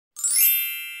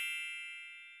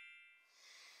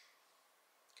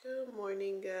Good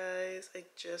morning, guys. I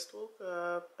just woke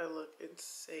up. I look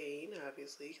insane,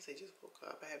 obviously, because I just woke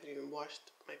up. I haven't even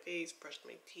washed my face, brushed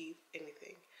my teeth,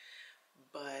 anything.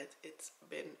 But it's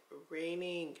been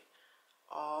raining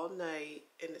all night,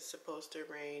 and it's supposed to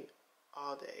rain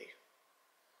all day.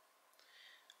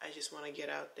 I just want to get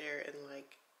out there and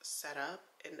like set up,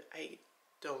 and I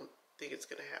don't think it's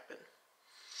gonna happen.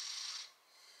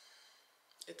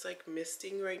 It's like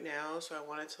misting right now, so I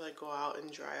wanted to like go out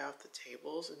and dry off the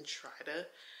tables and try to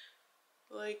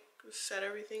like set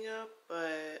everything up,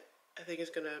 but I think it's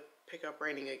gonna pick up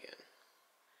raining again.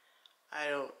 I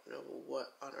don't know what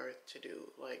on earth to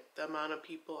do. Like, the amount of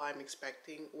people I'm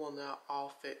expecting will not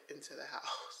all fit into the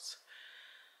house.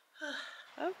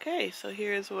 Okay, so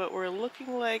here's what we're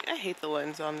looking like. I hate the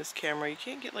lens on this camera. You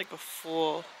can't get like a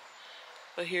full...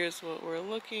 But here's what we're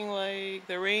looking like.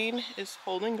 The rain is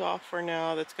holding off for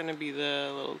now. That's going to be the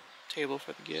little table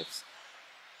for the gifts.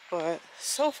 But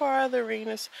so far the rain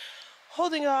is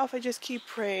holding off. I just keep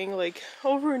praying like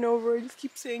over and over. I just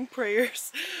keep saying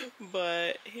prayers.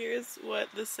 But here's what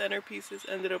the centerpieces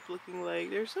ended up looking like.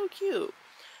 They're so cute.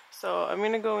 So I'm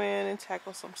going to go in and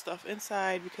tackle some stuff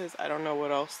inside because I don't know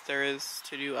what else there is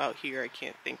to do out here. I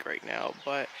can't think right now,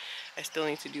 but I still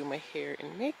need to do my hair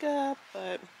and makeup.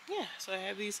 But yeah, so I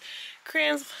have these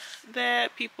crayons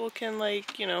that people can,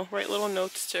 like, you know, write little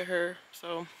notes to her.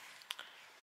 So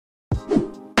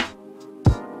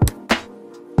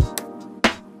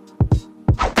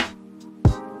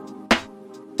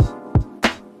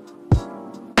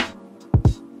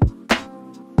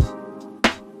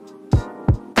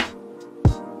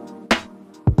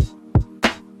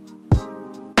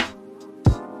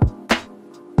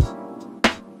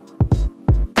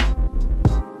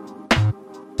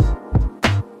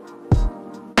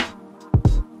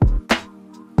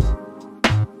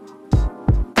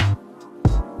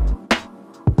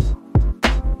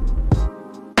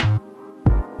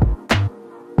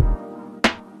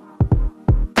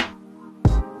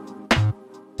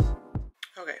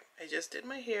okay, I just did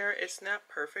my hair. It's not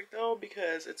perfect though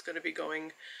because it's going to be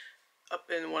going up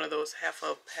in one of those half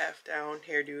up, half down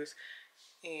hairdos.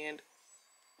 And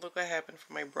look what happened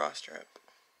for my bra strap.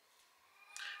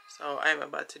 So I'm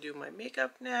about to do my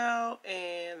makeup now,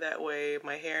 and that way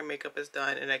my hair and makeup is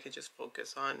done and I can just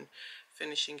focus on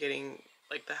finishing getting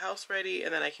like the house ready,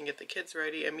 and then I can get the kids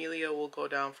ready. Amelia will go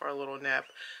down for a little nap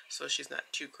so she's not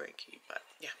too cranky, but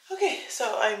yeah. Okay,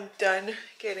 so I'm done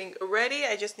getting ready.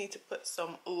 I just need to put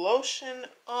some lotion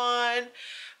on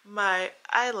my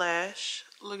eyelash.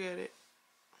 Look at it.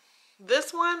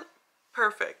 This one,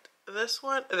 perfect. This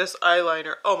one, this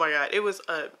eyeliner, oh my god, it was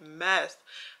a mess.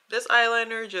 This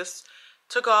eyeliner just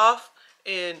took off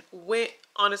and went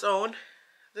on its own.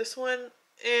 This one,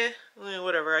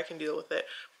 whatever, I can deal with it.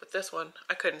 But this one,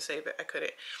 I couldn't save it. I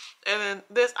couldn't. And then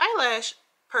this eyelash,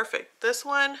 perfect. This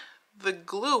one, the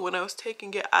glue, when I was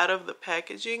taking it out of the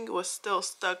packaging, was still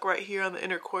stuck right here on the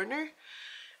inner corner.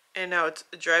 And now it's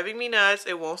driving me nuts.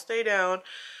 It won't stay down.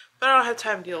 But I don't have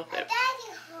time to deal with it.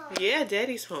 Daddy's home. Yeah,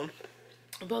 Daddy's home.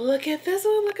 But look at this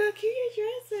one. Look how cute your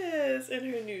dress is.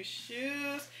 And her new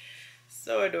shoes.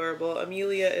 So adorable.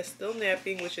 Amelia is still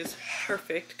napping, which is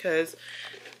perfect because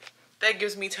that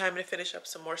gives me time to finish up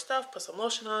some more stuff, put some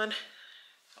lotion on,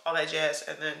 all that jazz,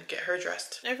 and then get her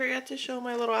dressed. I forgot to show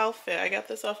my little outfit. I got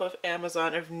this off of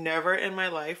Amazon. I've never in my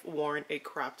life worn a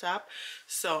crop top,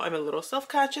 so I'm a little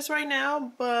self-conscious right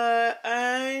now, but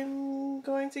I'm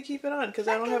going to keep it on because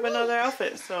I don't have another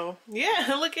outfit. So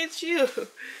yeah, look at you.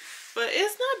 But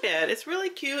it's not bad. It's really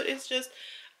cute. It's just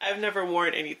I've never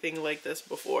worn anything like this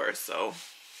before, so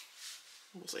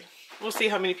we'll see. We'll see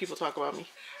how many people talk about me.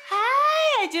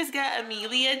 Hi, I just got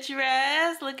Amelia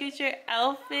dressed. Look at your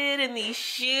outfit and these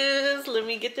shoes. Let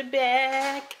me get the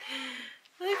back.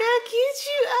 Look how cute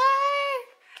you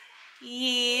are.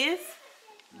 Yes.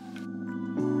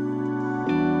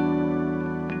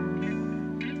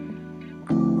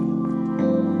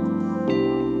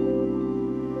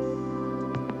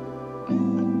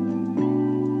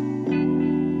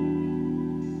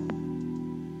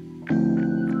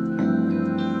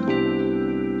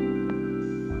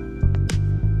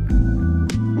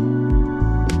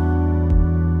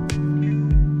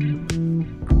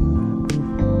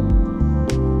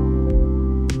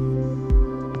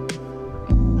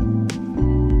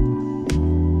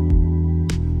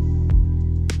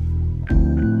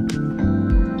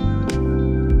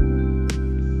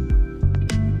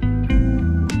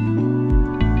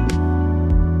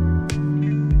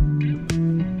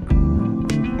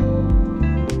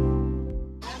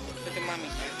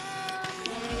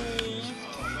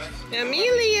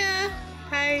 Amelia!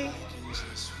 Hi!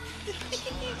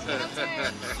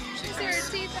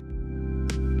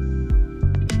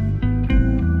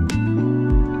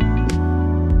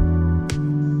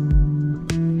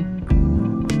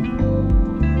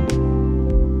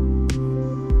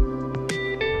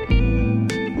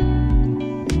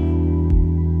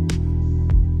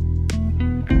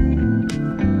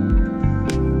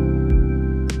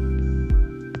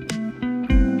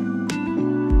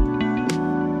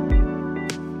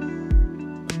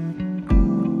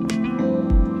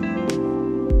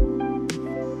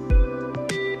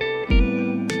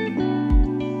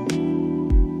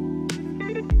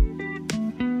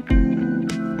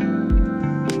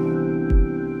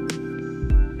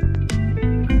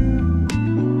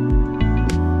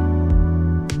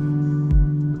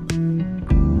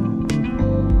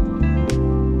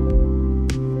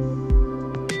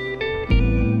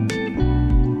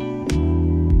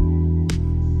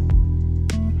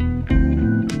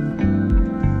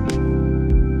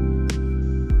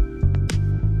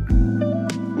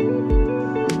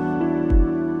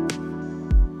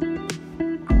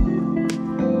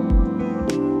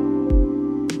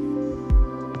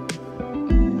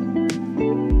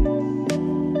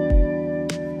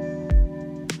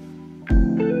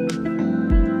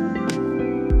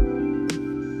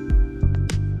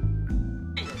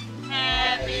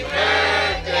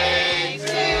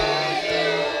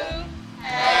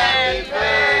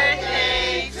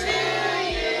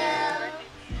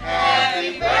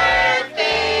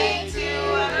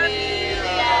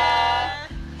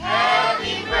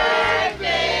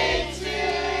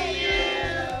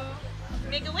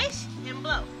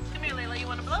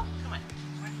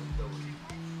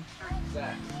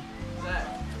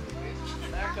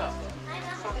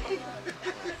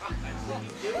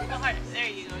 There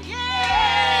you go. Yay!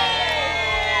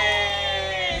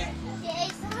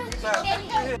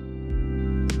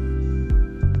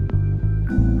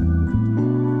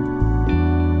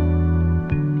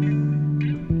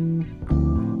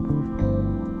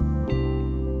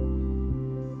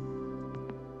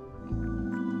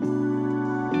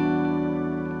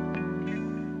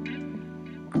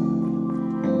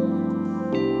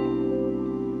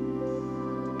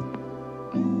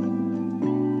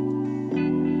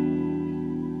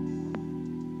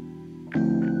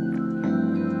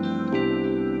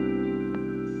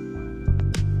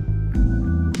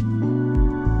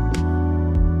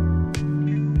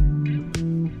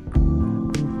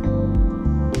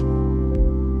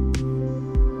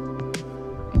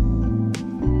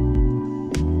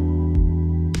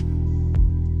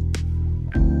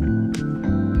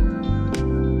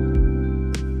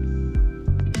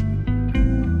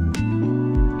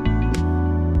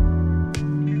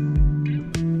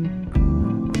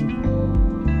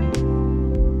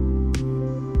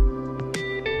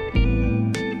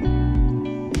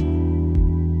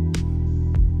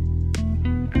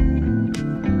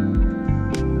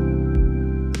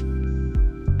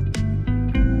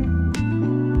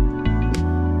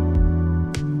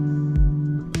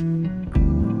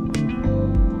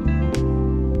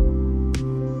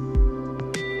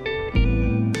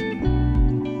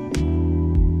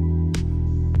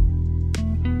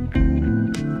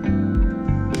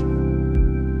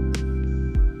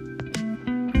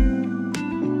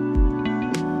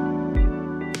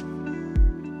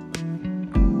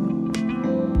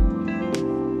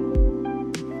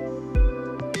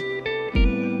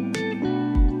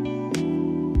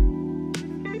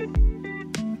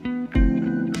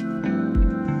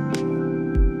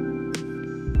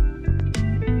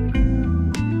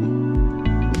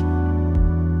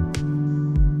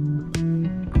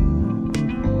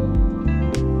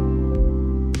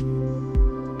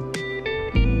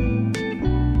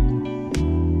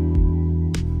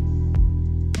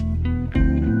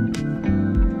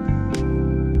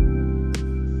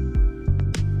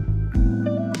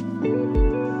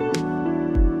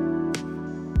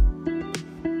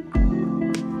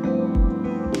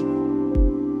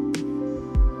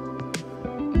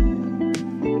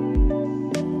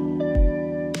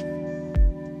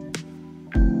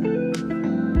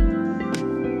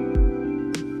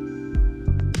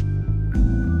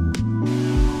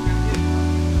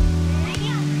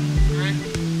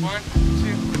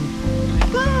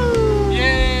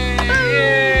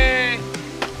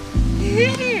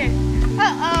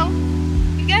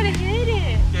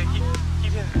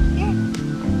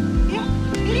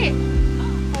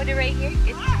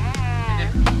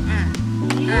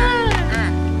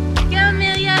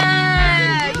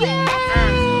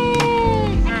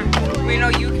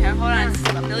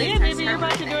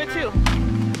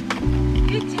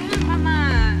 Good job, Mama.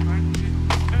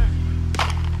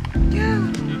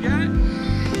 You got it?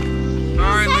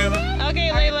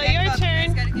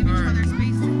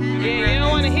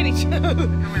 Alright,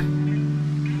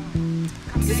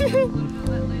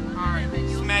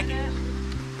 smack it.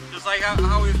 Just like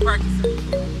how we was practicing.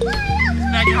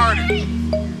 Smack it harder.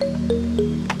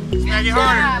 Smack it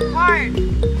harder. Hard. Go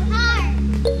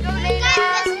Layla.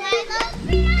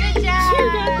 Good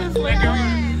job. Smack it harder.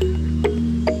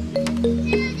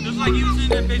 Just like you was in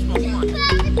that baseball. Come on.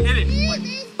 Hit it. You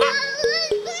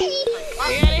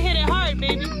gotta hit it hard,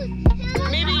 baby.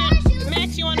 Maybe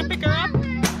Max, you want to pick her up?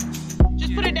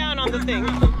 Just put it down on the thing.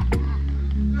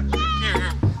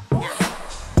 Here. Go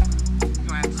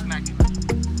ahead and smack it.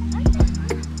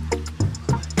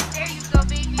 There you go,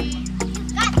 baby.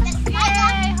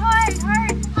 Yay, hard.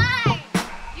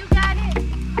 You got it.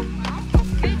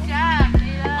 Good job,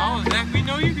 Layla. Oh, Zach, we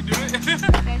know you can do it.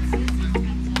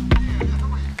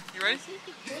 You ready?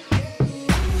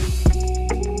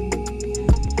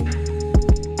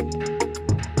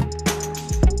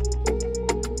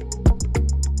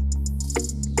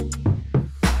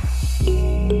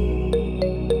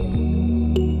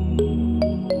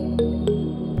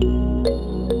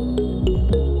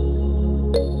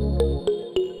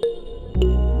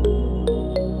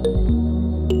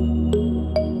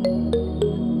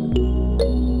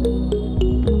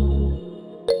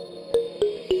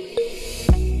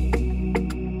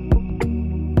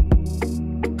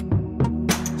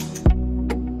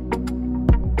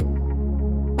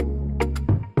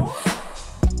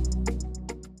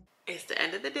 It's the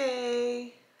end of the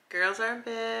day. Girls are in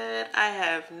bed. I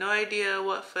have no idea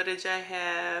what footage I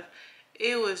have.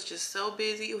 It was just so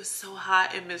busy. It was so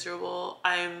hot and miserable.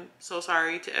 I'm so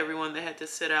sorry to everyone that had to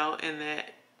sit out in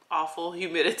that awful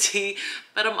humidity,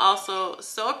 but I'm also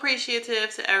so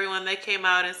appreciative to everyone that came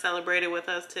out and celebrated with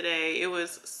us today. It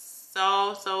was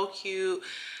so cute.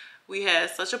 We had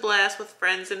such a blast with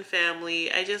friends and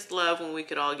family. I just love when we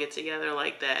could all get together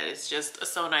like that. It's just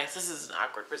so nice. This is an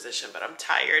awkward position, but I'm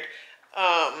tired.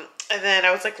 And then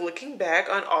I was like looking back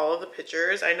on all of the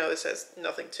pictures. I know this has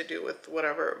nothing to do with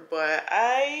whatever, but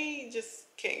I just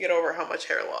can't get over how much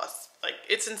hair loss. Like,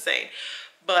 it's insane.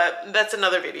 But that's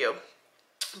another video.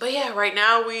 But yeah, right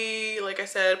now like I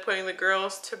said, putting the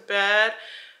girls to bed.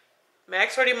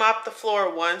 Max already mopped the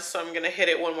floor once, so I'm gonna hit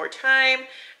it one more time.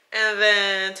 And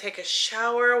then take a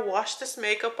shower, wash this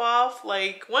makeup off.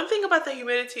 Like, one thing about the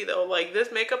humidity though, like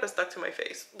this makeup is stuck to my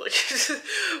face. Like,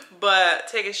 but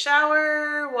take a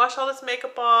shower, wash all this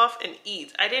makeup off, and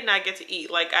eat. I did not get to eat.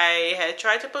 Like, I had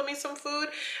tried to put me some food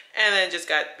and then just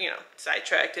got, you know,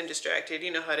 sidetracked and distracted.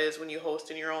 You know how it is when you host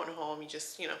in your own home. You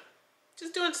just, you know,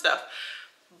 just doing stuff.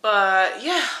 But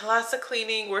yeah, lots of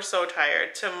cleaning. We're so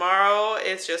tired. Tomorrow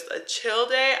is just a chill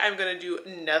day. I'm gonna do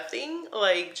nothing,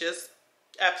 like just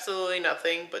absolutely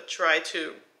nothing, but try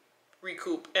to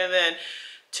recoup. And then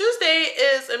Tuesday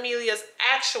is Amelia's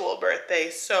actual birthday,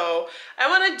 so I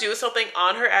want to do something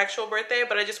on her actual birthday,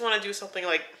 but I just want to do something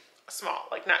like small,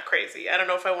 like not crazy. I don't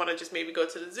know if I want to just maybe go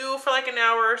to the zoo for like an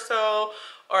hour or so,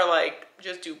 or like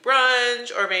just do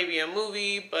brunch, or maybe a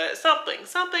movie, but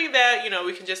something that, you know,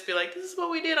 we can just be like, this is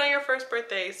what we did on your first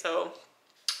birthday. So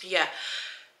yeah.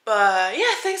 But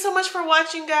yeah, thanks so much for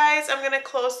watching, guys. I'm gonna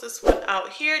close this one out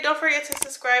here. Don't forget to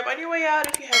subscribe on your way out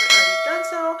if you haven't already done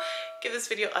so. Give this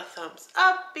video a thumbs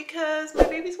up because my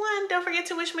baby's won. Don't forget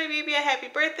to wish my baby a happy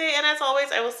birthday, and as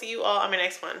always, I will see you all on my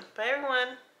next one. Bye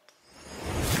everyone.